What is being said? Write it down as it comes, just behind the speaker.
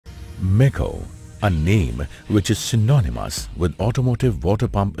Meko, a name which is synonymous with automotive water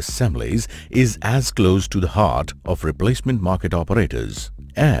pump assemblies, is as close to the heart of replacement market operators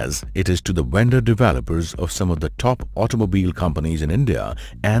as it is to the vendor developers of some of the top automobile companies in India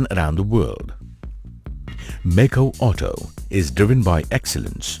and around the world. Meko Auto is driven by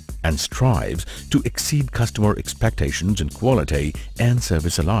excellence and strives to exceed customer expectations in quality and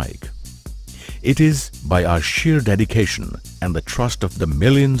service alike. It is by our sheer dedication and the trust of the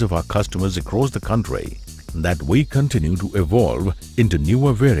millions of our customers across the country that we continue to evolve into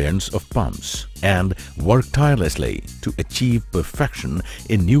newer variants of pumps and work tirelessly to achieve perfection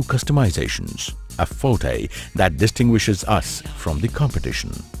in new customizations, a forte that distinguishes us from the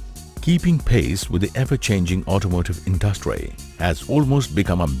competition. Keeping pace with the ever-changing automotive industry has almost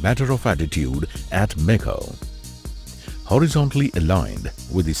become a matter of attitude at Meko. Horizontally aligned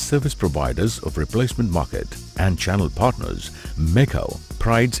with the service providers of replacement market and channel partners, Meko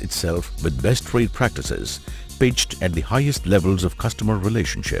prides itself with best trade practices pitched at the highest levels of customer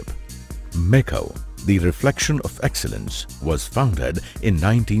relationship. Meko, the reflection of excellence, was founded in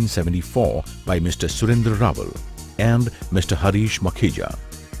 1974 by Mr. Surinder Rawal and Mr. Harish Makhija.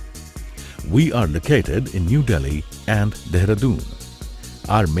 We are located in New Delhi and Dehradun.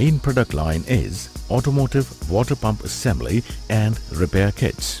 Our main product line is automotive water pump assembly and repair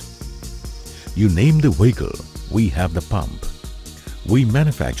kits. You name the vehicle, we have the pump. We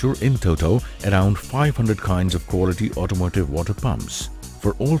manufacture in toto around 500 kinds of quality automotive water pumps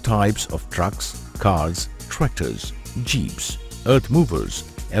for all types of trucks, cars, tractors, jeeps, earth movers,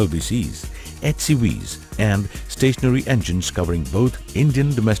 LVCs, HCVs and stationary engines covering both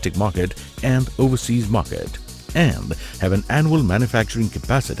Indian domestic market and overseas market, and have an annual manufacturing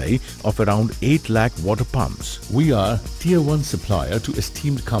capacity of around 8 lakh water pumps. We are Tier 1 supplier to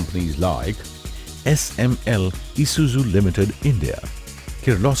esteemed companies like SML Isuzu Limited India,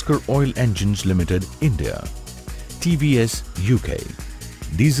 Kirloskar Oil Engines Limited India, TVS UK,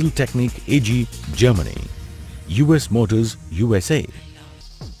 Diesel Technique AG Germany, US Motors USA,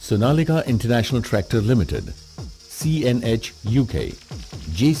 Sonalika International Tractor Limited, CNH UK,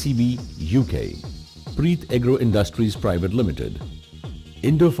 JCB UK, Preet Agro Industries Private Limited,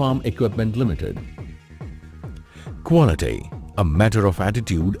 Indofarm Equipment Limited. Quality, a matter of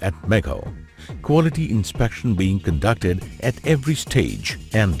attitude at Meko. Quality inspection being conducted at every stage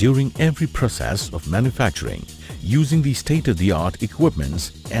and during every process of manufacturing using the state-of-the-art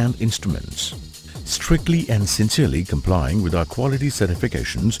equipments and instruments. Strictly and sincerely complying with our quality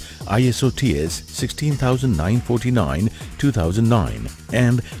certifications ISO TS 16949-2009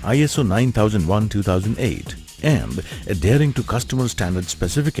 and ISO 9001-2008, and adhering to customer standard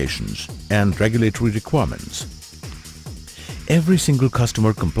specifications and regulatory requirements. Every single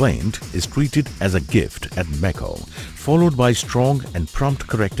customer complaint is treated as a gift at Meko, followed by strong and prompt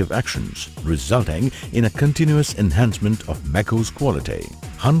corrective actions, resulting in a continuous enhancement of Meko's quality.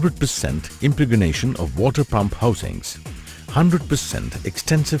 100% impregnation of water pump housings, 100%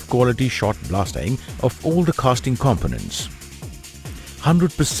 extensive quality shot blasting of all the casting components.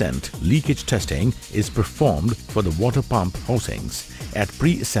 100% leakage testing is performed for the water pump housings at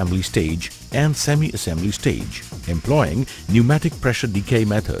pre-assembly stage and semi-assembly stage, employing pneumatic pressure decay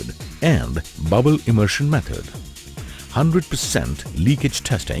method and bubble immersion method. 100% leakage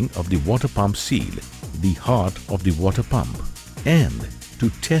testing of the water pump seal, the heart of the water pump, and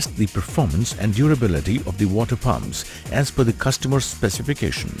to test the performance and durability of the water pumps as per the customer's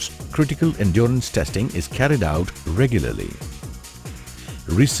specifications. Critical endurance testing is carried out regularly.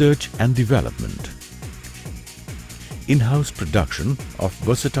 Research and development. In-house production of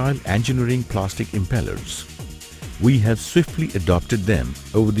versatile engineering plastic impellers. We have swiftly adopted them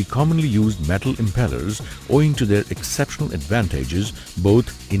over the commonly used metal impellers owing to their exceptional advantages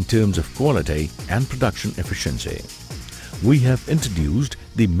both in terms of quality and production efficiency. We have introduced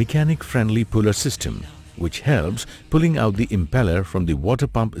the mechanic-friendly puller system, which helps pulling out the impeller from the water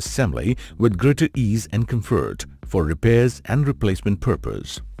pump assembly with greater ease and comfort for repairs and replacement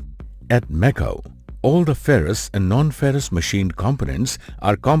purpose. At Meko, all the ferrous and non-ferrous machined components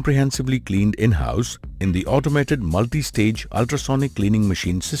are comprehensively cleaned in-house in the automated multi-stage ultrasonic cleaning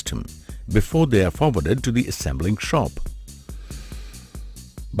machine system before they are forwarded to the assembling shop.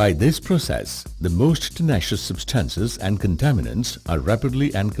 By this process, the most tenacious substances and contaminants are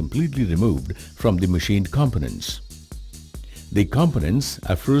rapidly and completely removed from the machined components. The components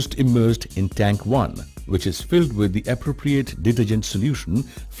are first immersed in tank 1, which is filled with the appropriate detergent solution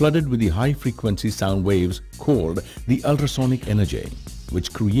flooded with the high-frequency sound waves called the ultrasonic energy,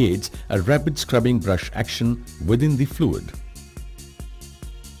 which creates a rapid scrubbing brush action within the fluid.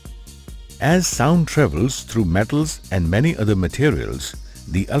 As sound travels through metals and many other materials,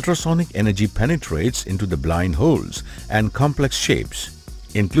 The ultrasonic energy penetrates into the blind holes and complex shapes,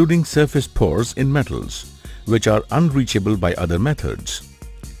 including surface pores in metals, which are unreachable by other methods.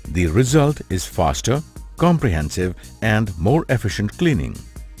 The result is faster, comprehensive and more efficient cleaning.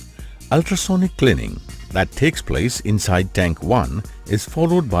 Ultrasonic cleaning that takes place inside tank 1 is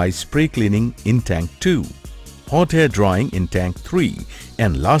followed by spray cleaning in tank 2, hot air drying in tank 3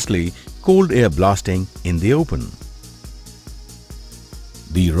 and lastly cold air blasting in the open.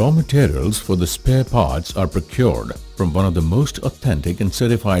 The raw materials for the spare parts are procured from one of the most authentic and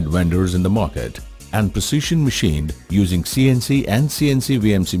certified vendors in the market and precision machined using CNC and CNC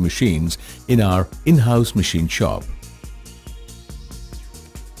VMC machines in our in-house machine shop.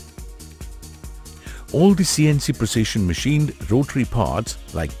 All the CNC precision machined rotary parts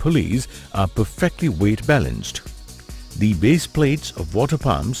like pulleys are perfectly weight balanced. The base plates of water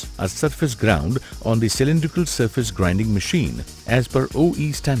pumps are surface ground on the cylindrical surface grinding machine as per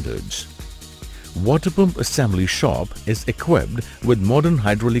OE standards. Water pump assembly shop is equipped with modern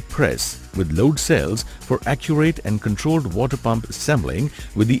hydraulic press with load cells for accurate and controlled water pump assembling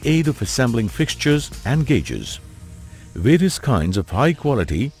with the aid of assembling fixtures and gauges. Various kinds of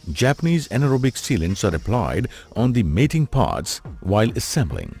high-quality Japanese anaerobic sealants are applied on the mating parts while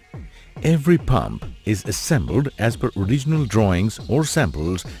assembling. Every pump is assembled as per original drawings or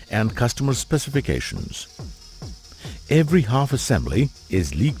samples and customer specifications. Every half assembly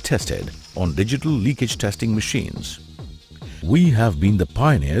is leak tested on digital leakage testing machines. We have been the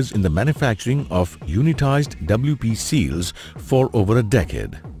pioneers in the manufacturing of unitized WP seals for over a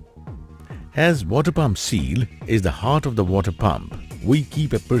decade. As water pump seal is the heart of the water pump, we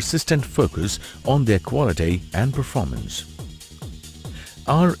keep a persistent focus on their quality and performance.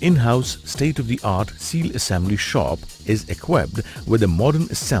 Our in-house state-of-the-art seal assembly shop is equipped with a modern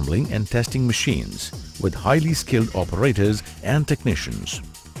assembling and testing machines with highly skilled operators and technicians.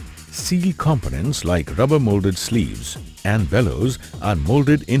 Seal components like rubber molded sleeves and bellows are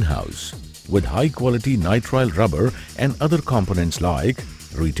molded in-house with high-quality nitrile rubber and other components like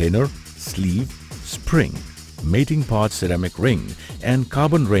retainer, sleeve, spring, mating part ceramic ring and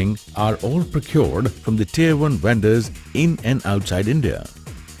carbon ring are all procured from the Tier 1 vendors in and outside India.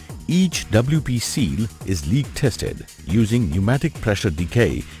 Each WP seal is leak tested using pneumatic pressure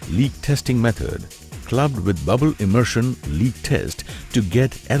decay leak testing method clubbed with bubble immersion leak test to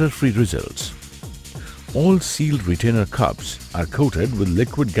get error-free results. All sealed retainer cups are coated with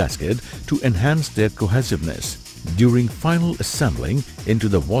liquid gasket to enhance their cohesiveness during final assembling into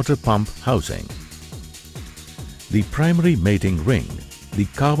the water pump housing. The primary mating ring, the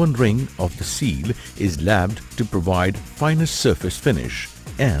carbon ring of the seal, is labbed to provide finest surface finish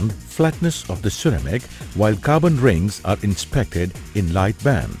and flatness of the ceramic, while carbon rings are inspected in light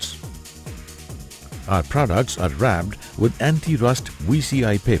bands. Our products are wrapped with anti-rust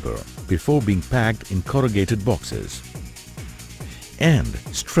VCI paper before being packed in corrugated boxes and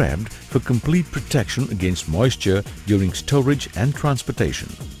strapped for complete protection against moisture during storage and transportation.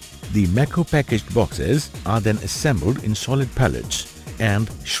 The meko packaged boxes are then assembled in solid pallets and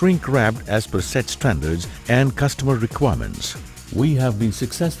shrink wrapped as per set standards and customer requirements. We have been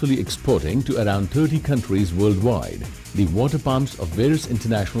successfully exporting to around 30 countries worldwide the water pumps of various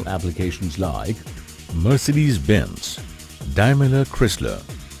international applications like Mercedes-Benz, Daimler Chrysler,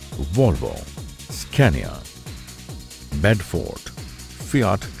 Volvo, Scania, Bedford,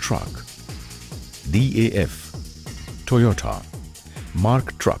 Fiat Truck, DAF, Toyota,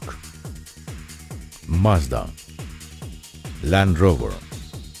 Mark Truck, Mazda, Land Rover,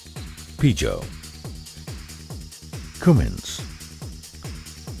 Peugeot, Cummins,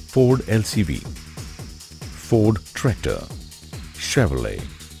 Ford LCV, Ford Tractor, Chevrolet,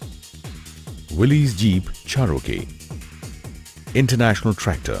 Willys Jeep Cherokee, International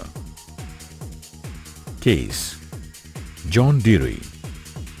Tractor, Case, John Deere,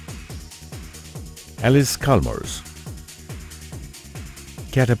 Alice Calmers,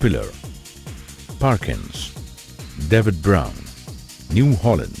 Caterpillar, Parkins, David Brown, New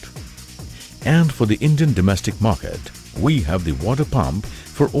Holland. And for the Indian domestic market, we have the water pump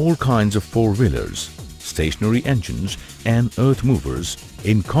for all kinds of four-wheelers, stationary engines and earth movers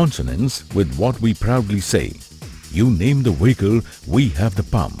in consonance with what we proudly say. You name the vehicle, we have the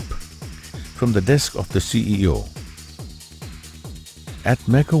pump. From the desk of the CEO. At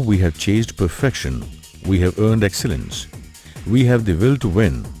meko we have chased perfection, we have earned excellence. We have the will to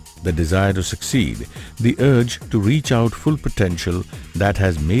win, the desire to succeed, the urge to reach out full potential that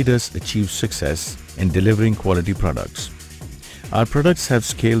has made us achieve success in delivering quality products. Our products have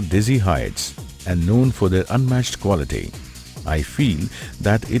scaled dizzy heights and known for their unmatched quality. I feel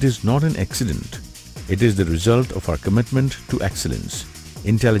that it is not an accident. It is the result of our commitment to excellence.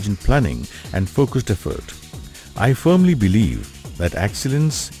 intelligent planning and focused effort. I firmly believe that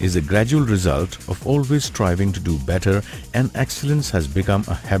excellence is a gradual result of always striving to do better, and excellence has become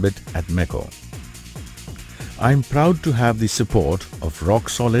a habit at meko. I am proud to have the support of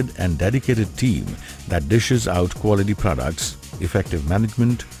rock-solid and dedicated team that dishes out quality products, effective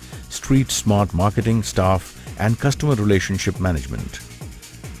management, street-smart marketing staff and customer relationship management.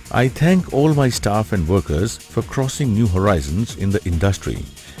 I thank all my staff and workers for crossing new horizons in the industry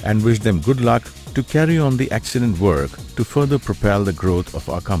and wish them good luck to carry on the excellent work to further propel the growth of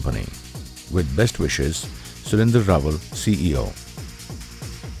our company. With best wishes, Surinder Raval, CEO.